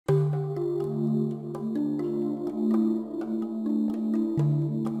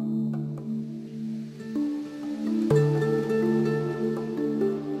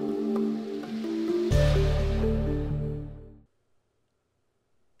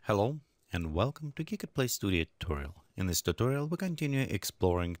Hello and welcome to Geekatplay Studio tutorial. In this tutorial we continue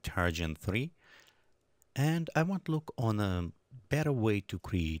exploring Terragen 3 and I want to look on a better way to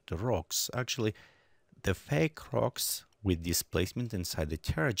create rocks. Actually, the fake rocks with displacement inside the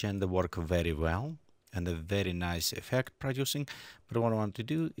Terragen, they work very well and a very nice effect producing, but what I want to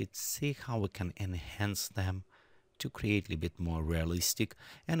do is see how we can enhance them to create a bit more realistic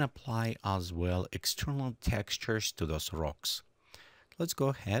and apply as well external textures to those rocks. Let's go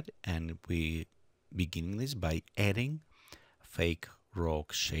ahead and we begin this by adding fake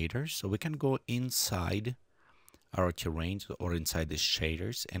rock shaders. So we can go inside our terrain or inside the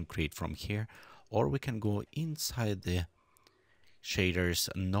shaders and create from here, or we can go inside the shaders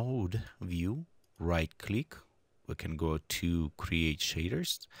node view, right click. We can go to create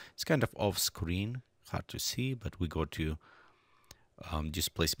shaders. It's kind of off screen, hard to see, but we go to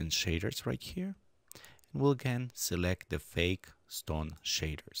displacement shaders right here. And we'll again select the fake stone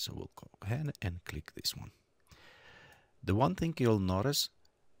shader. So we'll go ahead and click this one. The one thing you'll notice,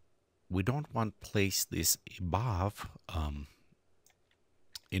 we don't want to place this above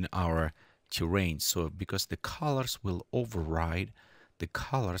in our terrain. So because the colors will override the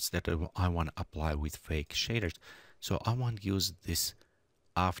colors that I want to apply with fake shaders. So I want to use this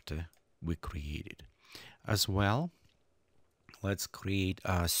after we create it. As well, let's create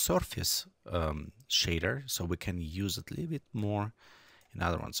a surface shader so we can use it a little bit more in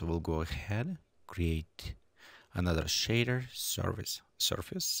other ones. So we'll go ahead, create another shader,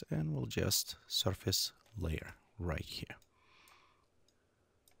 surface, and we'll just surface layer right here.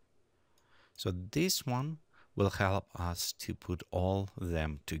 So this one will help us to put all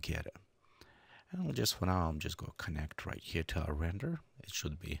them together. And we'll just, for now, I'm just going to connect right here to our render. It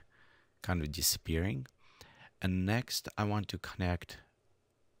should be kind of disappearing. And next, I want to connect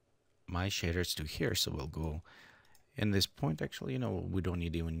my shaders to here. So we'll go in this point. Actually, we don't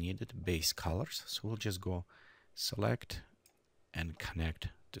even need it, base colors. So we'll just go select and connect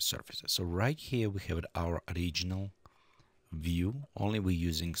to surfaces. So right here, we have our original view. Only we're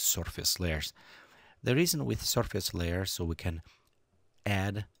using surface layers. The reason with surface layers, so we can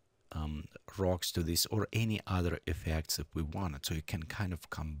add rocks to this or any other effects if we want it. So you can kind of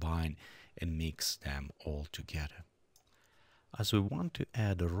combine and mix them all together. As we want to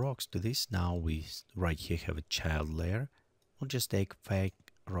add the rocks to this, now we right here have a child layer. We'll just take fake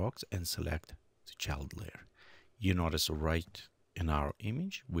rocks and select the child layer. You notice right in our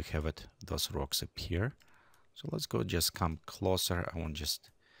image we have it, those rocks appear. So let's go just come closer. I want just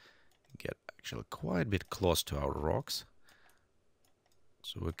get actually quite a bit close to our rocks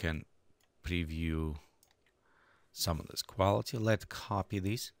so we can preview some of this quality. Let's copy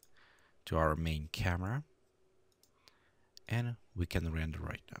this to our main camera and we can render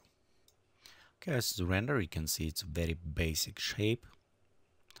right now. Okay, as the render, you can see it's a very basic shape.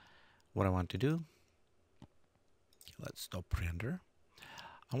 What I want to do, let's stop render.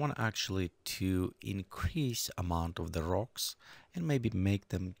 I want actually to increase amount of the rocks and maybe make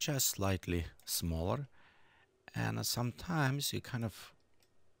them just slightly smaller. And sometimes you kind of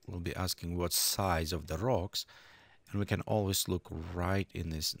will be asking what size of the rocks, and we can always look right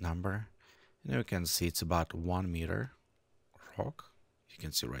in this number. And you can see it's about 1 meter rock. You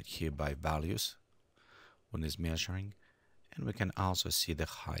can see right here by values when it's measuring, and we can also see the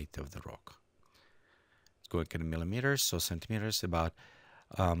height of the rock. It's going in millimeters, so centimeters, about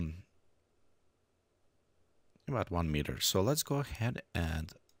 1 meter. So let's go ahead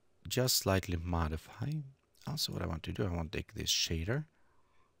and just slightly modify. Also, what I want to do, I want to take this shader.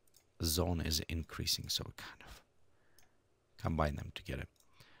 Zone is increasing, so we kind of combine them together.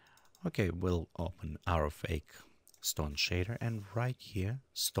 Okay, we'll open our fake stone shader, and right here,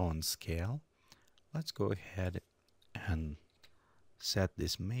 stone scale. Let's go ahead and set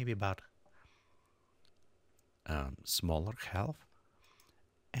this maybe about smaller half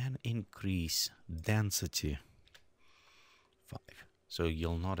and increase density 5. So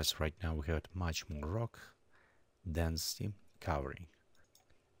you'll notice right now we have much more rock density covering.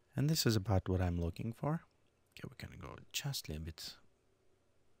 And this is about what I'm looking for. Okay, we can go just a little bit,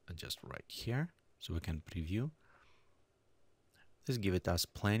 adjust right here so we can preview. This gives us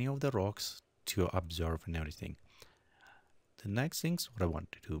plenty of the rocks to observe and everything. The next thing what I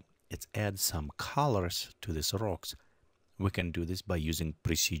want to do is add some colors to these rocks. We can do this by using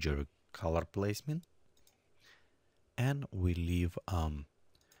procedure color placement. And we leave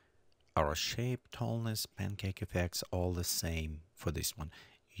our shape, tallness, pancake effects all the same for this one.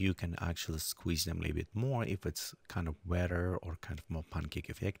 You can actually squeeze them a little bit more if it's kind of wetter or kind of more pancake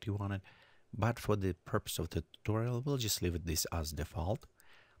effect you want it. But for the purpose of the tutorial, we'll just leave this as default.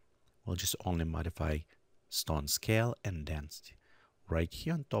 We'll just only modify stone scale and density. right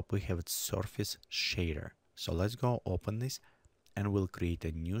here on top we have its surface shader. So let's go open this and we'll create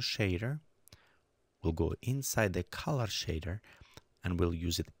a new shader. We'll go inside the color shader and we'll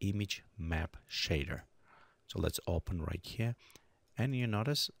use it image map shader. So let's open right here, and you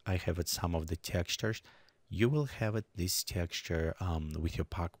notice I have it some of the textures. You will have it this texture with your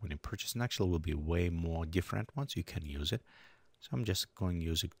pack when you purchase, and actually will be way more different ones. You can use it. So I'm just going to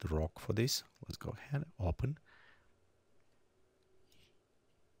use the rock for this. Let's go ahead, open.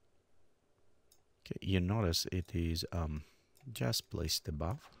 Okay, you notice it is just placed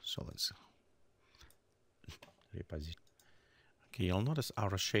above. So let's reposition. Okay, you'll notice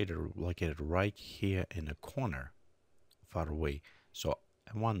our shader located right here in a corner, far away. So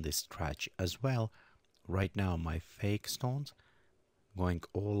I want this stretch as well. Right now my fake stones going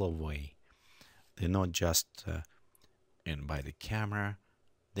all the way. They're not just in by the camera.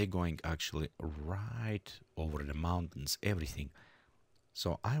 They're going actually right over the mountains, everything.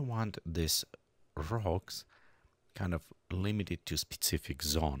 So I want this rocks kind of limited to specific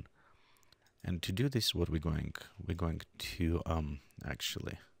zone. And to do this, what we're going to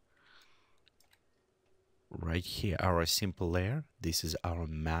actually right here, our simple layer, this is our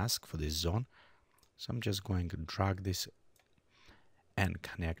mask for this zone. So I'm just going to drag this and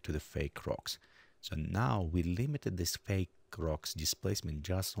connect to the fake rocks. So now we limited this fake rocks displacement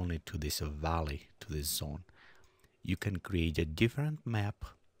just only to this valley, to this zone. You can create a different map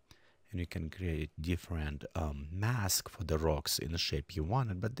and you can create different mask for the rocks in the shape you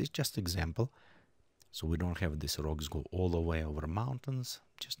wanted, but this is just example. So we don't have these rocks go all the way over mountains,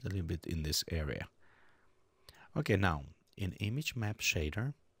 just a little bit in this area. Okay, now in image map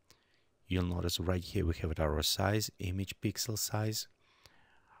shader, you'll notice right here we have our size, image pixel size.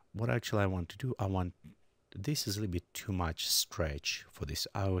 What actually I want to do, this is a little bit too much stretch for this.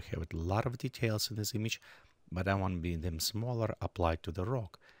 I will have a lot of details in this image, but I want to be them smaller applied to the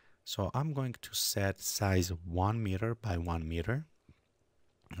rock. So I'm going to set size 1 meter by 1 meter.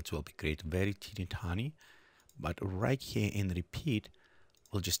 It will be great, very teeny tiny. But right here in repeat,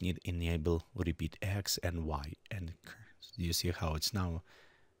 we'll just need enable repeat X and Y. And you see how it's now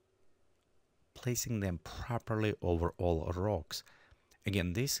placing them properly over all rocks.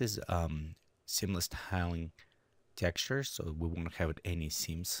 Again, this is seamless tiling texture, so we won't have any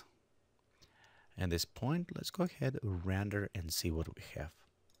seams. At this point, let's go ahead, render and see what we have.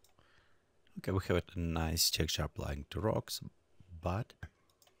 Okay, we have a nice texture applying to rocks, but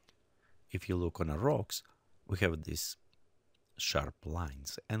if you look on the rocks, we have these sharp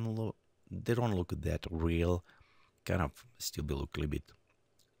lines, and they don't look that real, kind of still look a little bit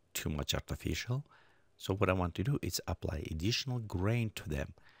too much artificial. So what I want to do is apply additional grain to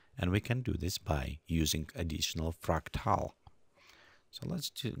them, and we can do this by using additional fractal. So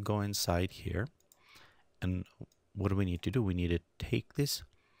let's go inside here, and what do we need to do? We need to take this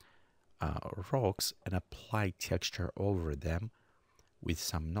rocks and apply texture over them with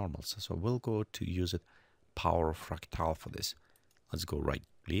some normals. So we'll go to use it power fractal for this. Let's go right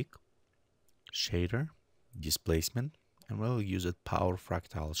click, shader, displacement, and we'll use it power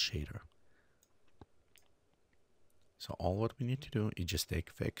fractal shader. So all what we need to do is just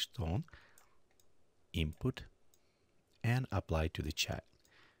take fake stone, input, and apply to the child.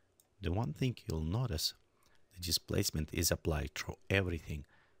 The one thing you'll notice, the displacement is applied through everything.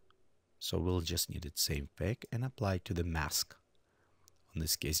 So we'll just need the same fake and apply to the mask. In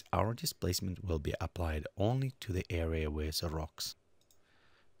this case, our displacement will be applied only to the area where the rocks.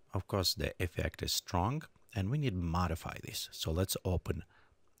 Of course, the effect is strong and we need to modify this. So let's open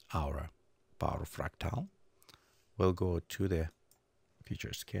our power fractal. We'll go to the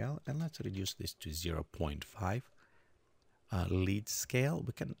feature scale and let's reduce this to 0.5. Lead scale,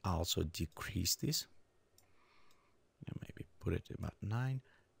 we can also decrease this. Maybe put it about 9.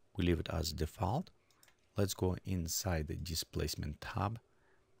 We leave it as default. Let's go inside the displacement tab,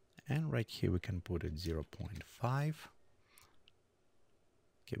 and right here we can put it 0.5.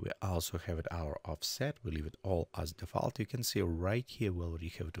 Okay, we also have it our offset. We leave it all as default. You can see right here we already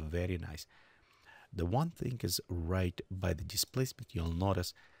have it very nice. The one thing is right by the displacement, you'll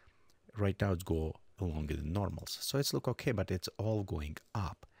notice right now it's go along with the normals. So it's look okay, but it's all going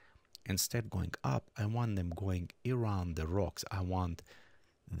up. Instead going up, I want them going around the rocks. I want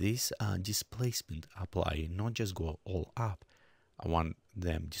this displacement apply, not just go all up. I want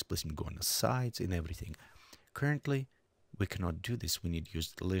them displacement go on the sides and everything. Currently, we cannot do this. We need to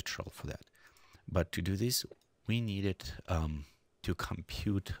use the literal for that. But to do this, we need it to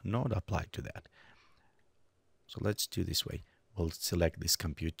compute node apply to that. So let's do this way. We'll select this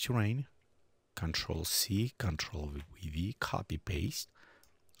compute terrain, Control C, Control V, copy paste.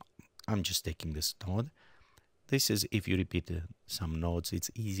 I'm just taking this node. This is if you repeat some nodes, it's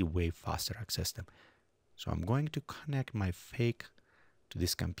easy, way faster access them. So I'm going to connect my fake to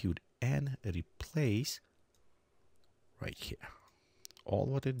this compute and replace right here. All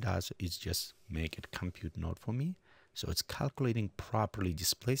what it does is just make it compute node for me. So it's calculating properly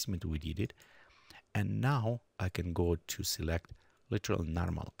displacement, we did it. And now I can go to select literal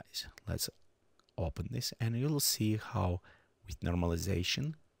normalize. Let's open this and you'll see how with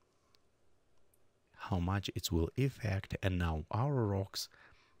normalization, how much it will affect. And now our rocks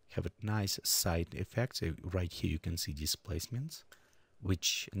have a nice side effects. Right here you can see displacements,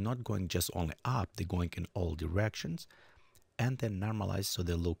 which not going just only up, they're going in all directions, and then normalize so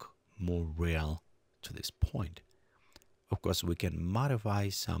they look more real to this point. Of course, we can modify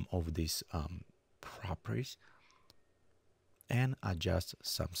some of these properties and adjust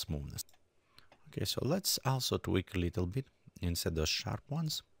some smoothness. Okay, so let's also tweak a little bit. Instead of sharp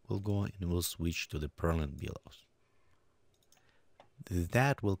ones, we'll go and we'll switch to the permanent billows.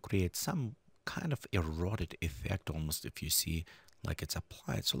 That will create some kind of eroded effect almost if you see like it's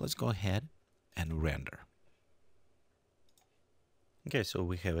applied. So let's go ahead and render. Okay, so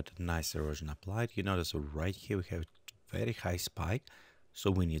we have a nice erosion applied. You notice right here we have a very high spike,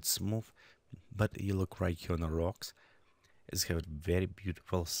 so we need smooth. But you look right here on the rocks, it's have a very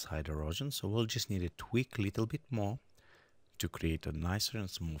beautiful side erosion. So we'll just need to tweak a little bit more to create a nicer and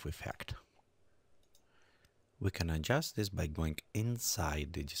smooth effect. We can adjust this by going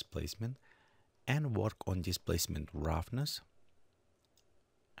inside the displacement and work on displacement roughness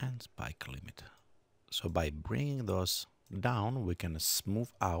and spike limit. So by bringing those down, we can smooth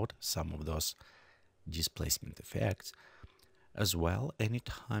out some of those displacement effects as well.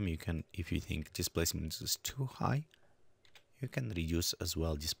 Anytime you can, if you think displacement is too high, you can reduce as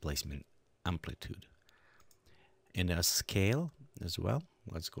well displacement amplitude. In a scale as well,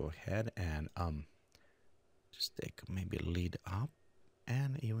 let's go ahead and just take maybe lead up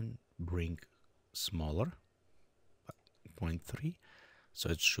and even bring smaller, 0.3, so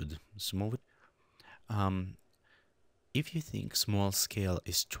it should smooth it. If you think small scale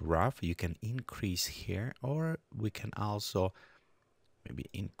is too rough, you can increase here, or we can also maybe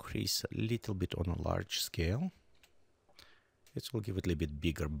increase a little bit on a large scale. It will give it a little bit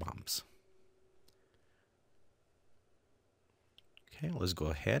bigger bumps. Okay, let's go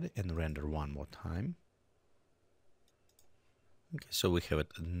ahead and render one more time. Okay, so we have a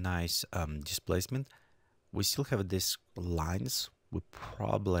nice displacement. We still have these lines. We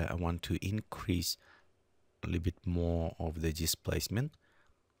probably want to increase a little bit more of the displacement.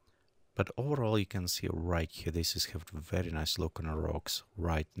 But overall, you can see right here, this is have a very nice look on the rocks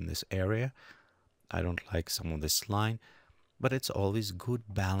right in this area. I don't like some of this line, but it's always good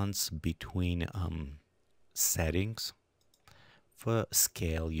balance between settings for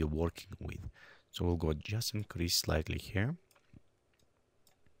scale you're working with. So we'll go just increase slightly here.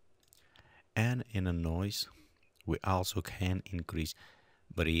 And in a noise, we also can increase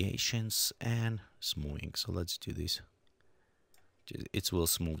variations and smoothing. So let's do this. It will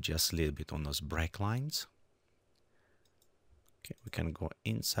smooth just a little bit on those break lines. Okay, we can go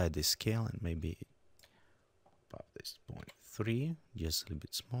inside the scale and maybe pop this 0.3, just a little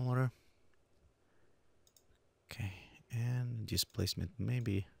bit smaller. Okay, and displacement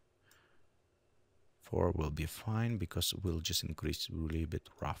maybe 4 will be fine because we'll just increase a little bit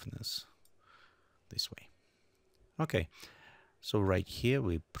roughness this way. Okay, so right here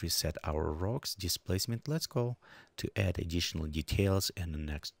we preset our rocks displacement. Let's go to add additional details in the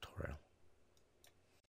next tutorial.